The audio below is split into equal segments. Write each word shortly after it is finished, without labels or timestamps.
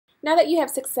Now that you have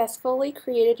successfully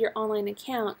created your online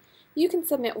account, you can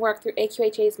submit work through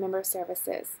AQHA's member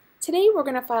services. Today we're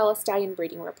going to file a stallion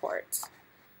breeding report.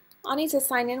 I'll need to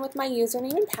sign in with my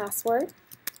username and password.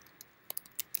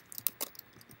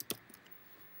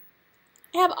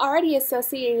 I have already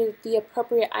associated the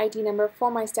appropriate ID number for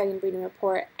my stallion breeding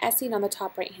report as seen on the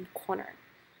top right hand corner.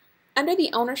 Under the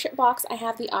ownership box I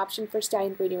have the option for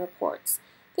stallion breeding reports.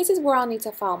 This is where I'll need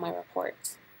to file my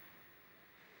report.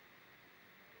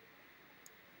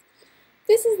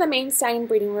 This is the main stallion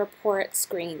breeding report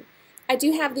screen. I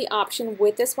do have the option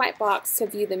with this white box to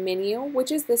view the menu,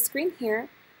 which is this screen here,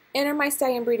 enter my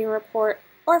stallion breeding report,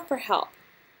 or for help.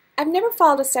 I've never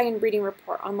filed a stallion breeding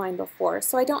report online before,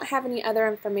 so I don't have any other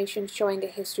information showing a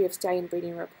history of stallion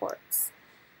breeding reports.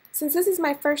 Since this is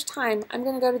my first time, I'm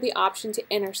going to go to the option to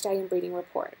enter stallion breeding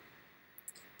report.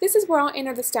 This is where I'll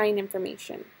enter the stallion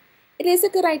information. It is a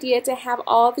good idea to have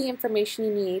all the information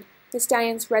you need: the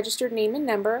stallion's registered name and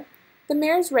number, the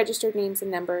mare's registered names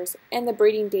and numbers, and the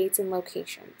breeding dates and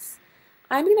locations.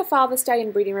 I'm going to file the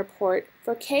stallion breeding report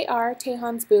for K.R.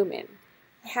 Tejan's Boomin.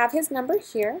 I have his number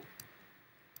here.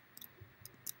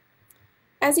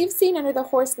 As you've seen under the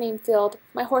horse name field,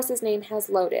 my horse's name has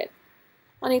loaded.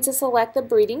 I'll need to select the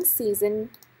breeding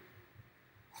season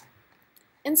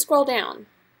and scroll down.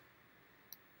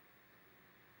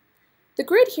 The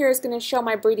grid here is going to show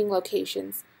my breeding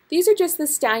locations. These are just the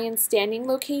stallion's standing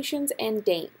locations and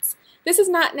dates. This is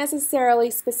not necessarily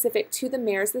specific to the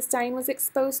mares the stallion was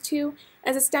exposed to,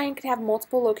 as a stallion could have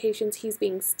multiple locations he's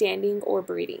being standing or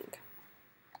breeding.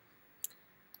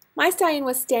 My stallion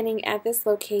was standing at this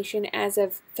location as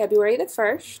of February the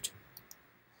 1st.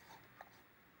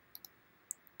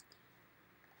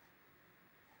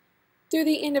 Through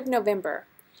the end of November.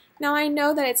 Now I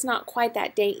know that it's not quite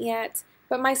that date yet,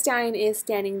 but my stallion is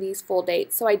standing these full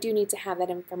dates, so I do need to have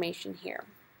that information here.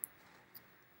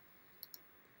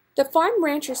 The farm,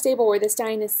 ranch, or stable where the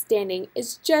stallion is standing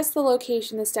is just the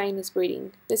location the stallion is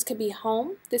breeding. This could be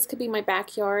home, this could be my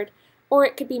backyard, or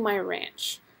it could be my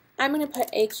ranch. I'm going to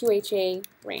put AQHA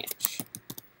Ranch.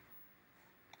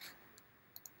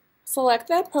 Select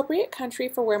the appropriate country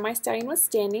for where my stallion was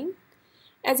standing.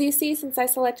 As you see, since I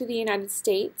selected the United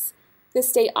States, the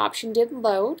state option did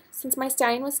load. Since my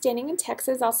stallion was standing in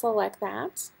Texas, I'll select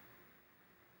that.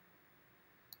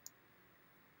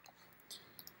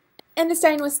 And the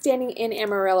stallion was standing in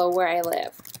Amarillo, where I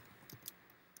live.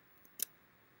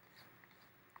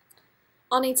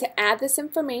 I'll need to add this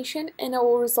information and it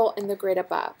will result in the grid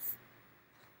above.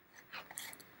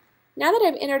 Now that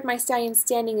I've entered my stallion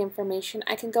standing information,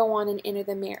 I can go on and enter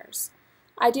the mares.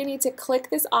 I do need to click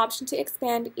this option to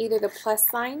expand either the plus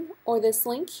sign or this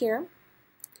link here.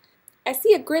 I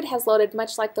see a grid has loaded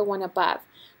much like the one above.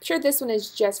 I'm sure this one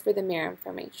is just for the mare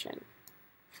information.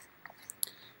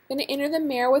 I'm going to enter the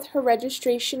mare with her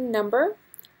registration number.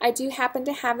 I do happen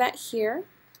to have that here.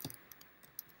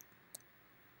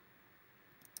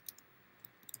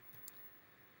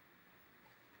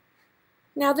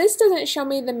 Now this doesn't show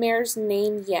me the mare's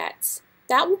name yet.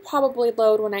 That will probably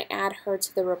load when I add her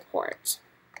to the report.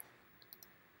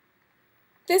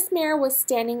 This mare was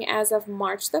standing as of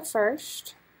March the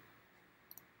 1st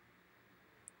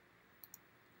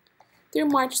through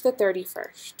March the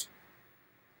 31st.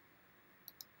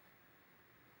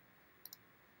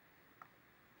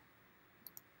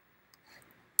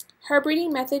 Her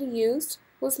breeding method used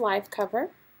was live cover.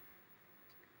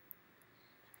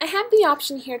 I have the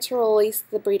option here to release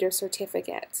the breeder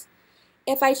certificate.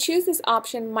 If I choose this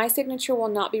option, my signature will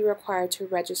not be required to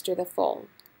register the foal.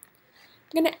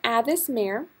 I'm going to add this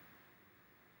mare,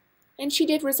 and she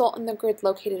did result in the grid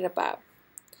located above.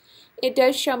 It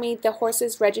does show me the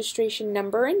horse's registration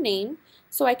number and name,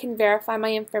 so I can verify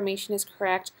my information is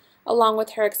correct, along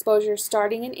with her exposure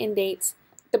starting and end dates,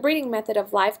 the breeding method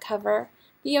of live cover,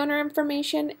 the owner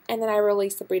information, and then I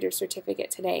release the breeder certificate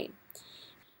today.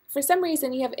 If for some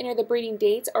reason you have entered the breeding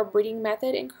dates or breeding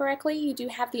method incorrectly, you do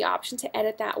have the option to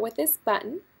edit that with this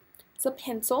button. It's a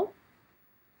pencil.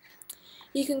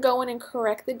 You can go in and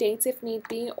correct the dates if need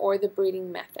be, or the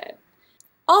breeding method.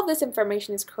 All of this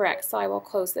information is correct, so I will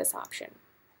close this option.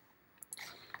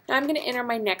 Now I'm going to enter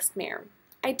my next mare.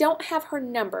 I don't have her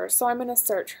number, so I'm going to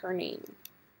search her name.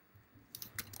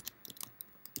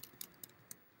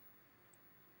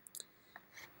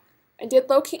 I did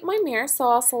locate my mare, so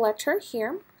I'll select her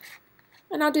here,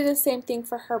 and I'll do the same thing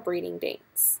for her breeding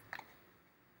dates.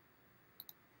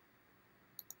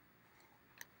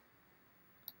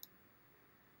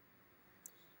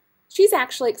 She's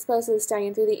actually exposed to the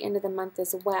stallion through the end of the month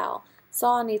as well, so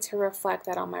I'll need to reflect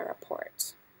that on my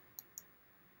report.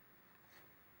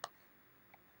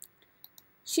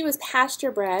 She was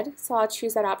pasture bred, so I'll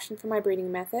choose that option for my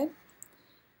breeding method.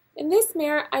 In this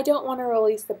mare, I don't want to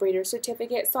release the breeder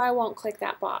certificate, so I won't click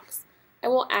that box. I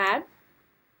will add,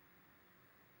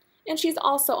 and she's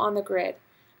also on the grid.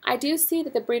 I do see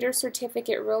that the breeder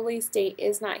certificate release date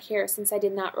is not here since I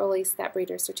did not release that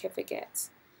breeder certificate.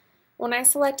 When I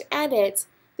select edit,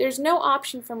 there's no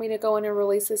option for me to go in and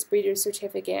release this breeder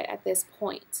certificate at this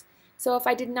point. So if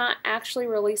I did not actually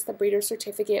release the breeder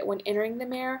certificate when entering the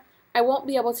mare, I won't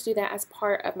be able to do that as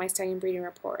part of my stallion breeding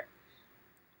report.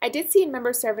 I did see in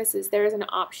member services there is an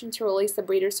option to release the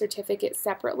breeder certificate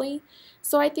separately,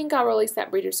 so I think I'll release that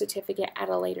breeder certificate at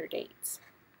a later date.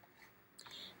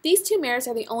 These two mares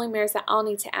are the only mares that I'll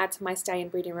need to add to my stallion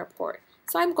breeding report,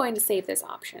 so I'm going to save this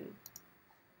option.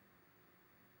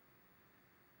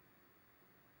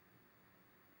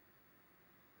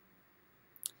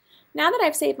 Now that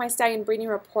I've saved my stallion breeding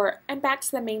report, I'm back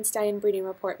to the main stallion breeding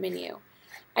report menu.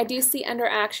 I do see under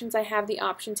actions I have the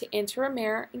option to enter a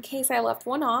mare in case I left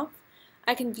one off.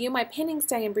 I can view my pending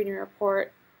stallion breeding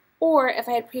report, or if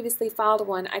I had previously filed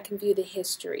one, I can view the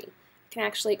history. I can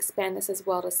actually expand this as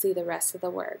well to see the rest of the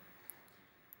word.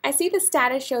 I see the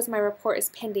status shows my report is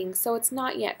pending, so it's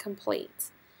not yet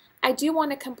complete. I do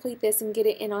want to complete this and get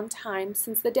it in on time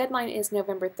since the deadline is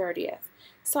November 30th,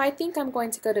 so I think I'm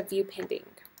going to go to View Pending.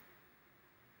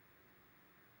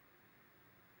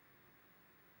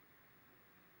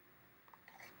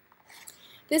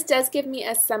 This does give me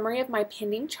a summary of my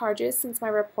pending charges since my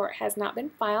report has not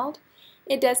been filed.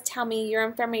 It does tell me your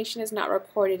information is not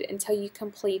recorded until you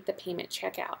complete the payment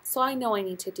checkout, so I know I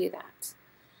need to do that.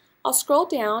 I'll scroll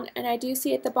down and I do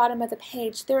see at the bottom of the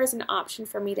page there is an option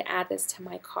for me to add this to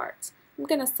my cart. I'm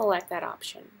going to select that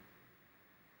option.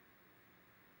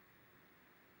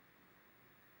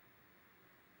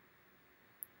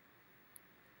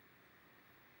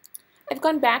 I've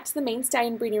gone back to the main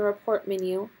stallion breeding report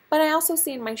menu, but I also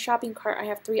see in my shopping cart I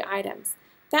have 3 items.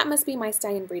 That must be my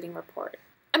stallion breeding report.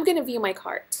 I'm going to view my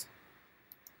cart.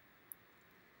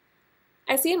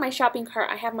 I see in my shopping cart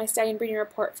I have my stallion breeding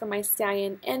report for my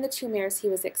stallion and the 2 mares he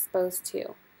was exposed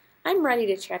to. I'm ready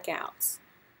to check out.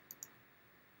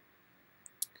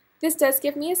 This does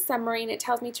give me a summary and it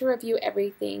tells me to review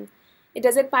everything. It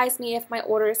does advise me if my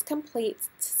order is complete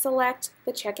to select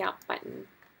the checkout button.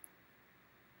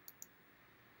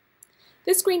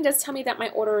 This screen does tell me that my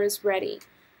order is ready.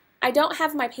 I don't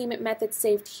have my payment method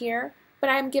saved here,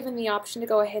 but I am given the option to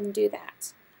go ahead and do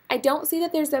that. I don't see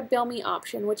that there's a Bill Me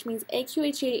option, which means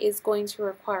AQHA is going to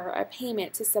require a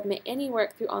payment to submit any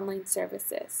work through online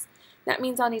services. That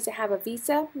means I'll need to have a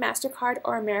Visa, MasterCard,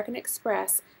 or American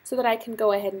Express so that I can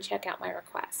go ahead and check out my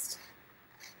request.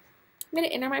 I'm going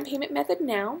to enter my payment method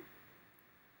now.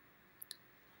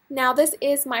 Now this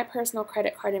is my personal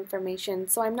credit card information,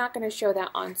 so I'm not going to show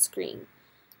that on screen.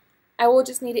 I will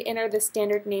just need to enter the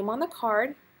standard name on the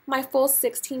card, my full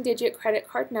 16-digit credit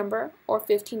card number, or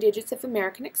 15 digits of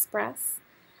American Express,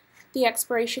 the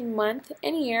expiration month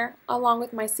and year, along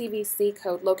with my CVC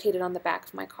code located on the back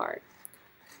of my card.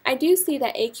 I do see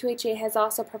that AQHA has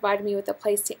also provided me with a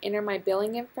place to enter my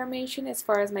billing information as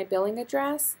far as my billing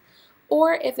address,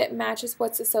 or if it matches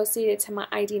what's associated to my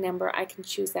ID number, I can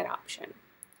choose that option.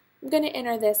 I'm going to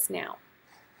enter this now.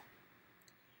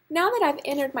 Now that I've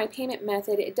entered my payment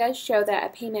method, it does show that a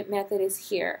payment method is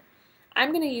here.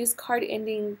 I'm going to use card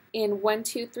ending in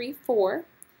 1234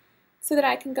 so that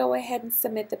I can go ahead and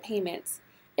submit the payments.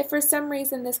 If for some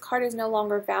reason this card is no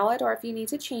longer valid or if you need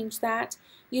to change that,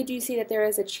 you do see that there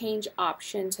is a change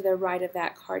option to the right of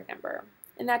that card number.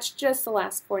 And that's just the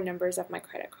last 4 numbers of my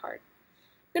credit card.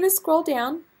 I'm going to scroll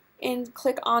down and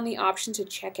click on the option to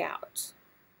check out.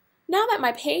 Now that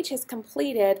my page has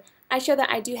completed, I show that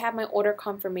I do have my order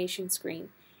confirmation screen.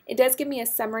 It does give me a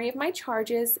summary of my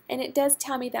charges, and it does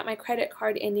tell me that my credit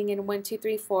card ending in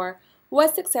 1234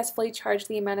 was successfully charged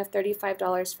the amount of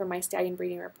 $35 for my stallion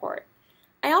breeding report.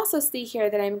 I also see here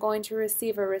that I'm going to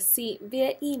receive a receipt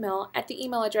via email at the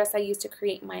email address I used to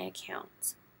create my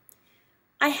account.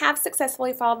 I have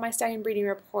successfully filed my stallion breeding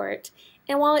report,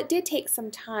 and while it did take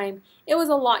some time, it was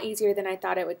a lot easier than I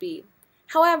thought it would be.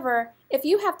 However, if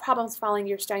you have problems filing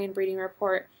your stallion breeding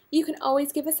report, you can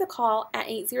always give us a call at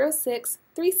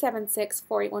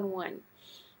 806-376-4811.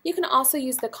 You can also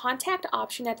use the contact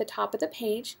option at the top of the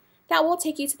page. That will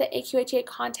take you to the AQHA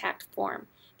contact form.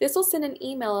 This will send an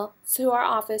email to our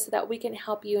office so that we can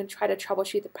help you and try to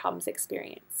troubleshoot the problems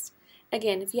experienced.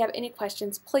 Again, if you have any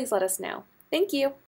questions, please let us know. Thank you.